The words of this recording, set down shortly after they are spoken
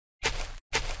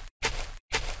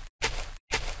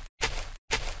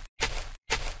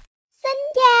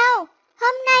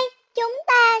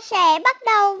sẽ bắt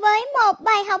đầu với một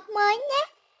bài học mới nhé.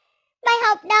 Bài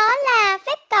học đó là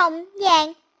phép cộng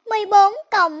dạng 14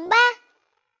 cộng 3.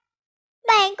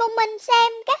 Bạn cùng mình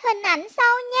xem các hình ảnh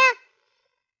sau nha.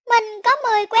 Mình có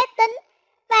 10 que tính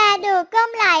và được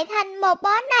gom lại thành một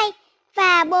bó này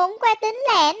và 4 que tính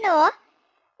lẻ nữa.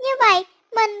 Như vậy,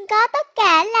 mình có tất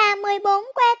cả là 14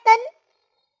 que tính.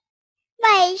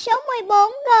 Vậy số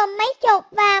 14 gồm mấy chục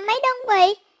và mấy đơn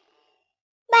vị?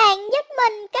 Bạn giúp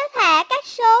mình kéo thả các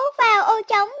số vào ô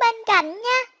trống bên cạnh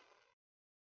nha.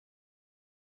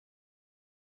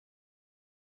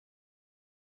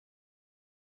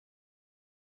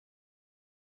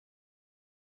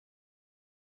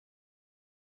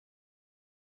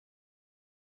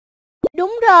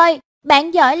 Đúng rồi,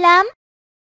 bạn giỏi lắm.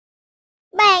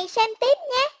 Bạn xem tiếp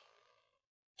nhé.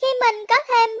 Khi mình có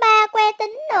thêm 3 que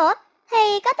tính nữa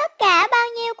thì có tất cả bao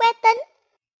nhiêu que tính?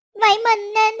 Vậy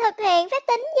mình nên thực hiện phép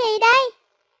tính gì đây?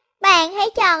 Bạn hãy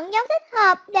chọn dấu thích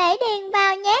hợp để điền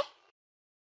vào nhé.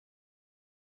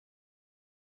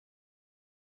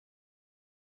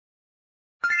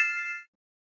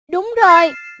 Đúng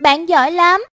rồi, bạn giỏi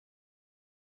lắm.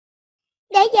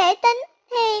 Để dễ tính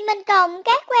thì mình cộng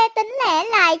các que tính lẻ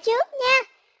lại trước nha.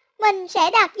 Mình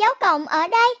sẽ đặt dấu cộng ở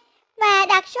đây và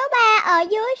đặt số 3 ở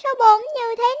dưới số 4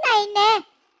 như thế này nè.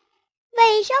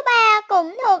 Vì số 3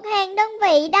 cũng thuộc hàng đơn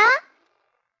vị đó.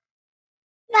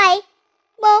 Vậy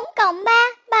 4 cộng 3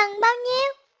 bằng bao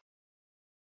nhiêu?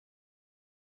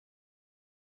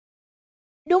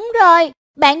 Đúng rồi,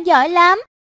 bạn giỏi lắm.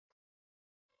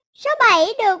 Số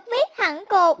 7 được viết thẳng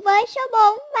cột với số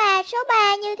 4 và số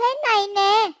 3 như thế này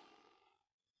nè.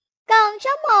 Còn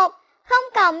số 1 không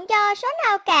cộng cho số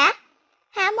nào cả.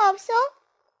 Hạ 1 xuống.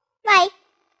 Vậy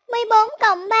 14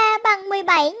 cộng 3 bằng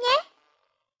 17 nhé.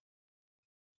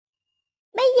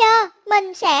 Bây giờ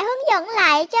mình sẽ hướng dẫn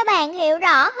lại cho bạn hiểu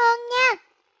rõ hơn nha.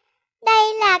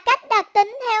 Đây là cách đặt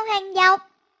tính theo hàng dọc.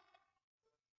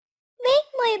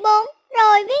 Viết 14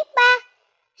 rồi viết 3.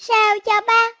 Sao cho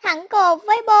 3 thẳng cột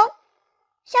với 4.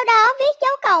 Sau đó viết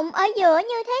dấu cộng ở giữa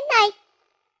như thế này.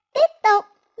 Tiếp tục,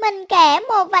 mình kẻ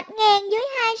một vạch ngang dưới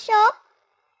hai số.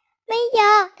 Bây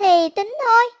giờ thì tính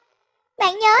thôi.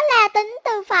 Bạn nhớ là tính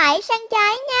từ phải sang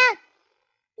trái nha.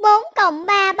 4 cộng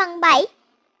 3 bằng 7.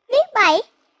 Viết 7.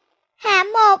 Hạ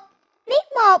 1,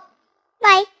 viết 1.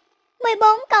 Vậy,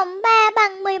 14 cộng 3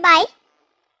 bằng 17.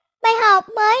 Bài học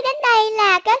mới đến đây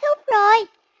là kết thúc rồi.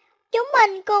 Chúng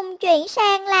mình cùng chuyển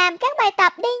sang làm các bài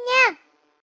tập đi nha.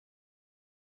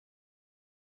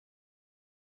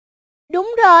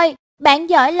 Đúng rồi, bạn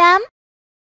giỏi lắm.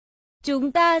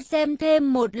 Chúng ta xem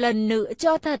thêm một lần nữa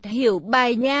cho thật hiểu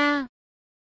bài nha.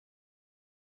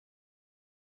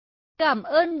 Cảm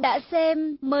ơn đã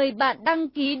xem. Mời bạn đăng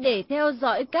ký để theo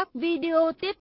dõi các video tiếp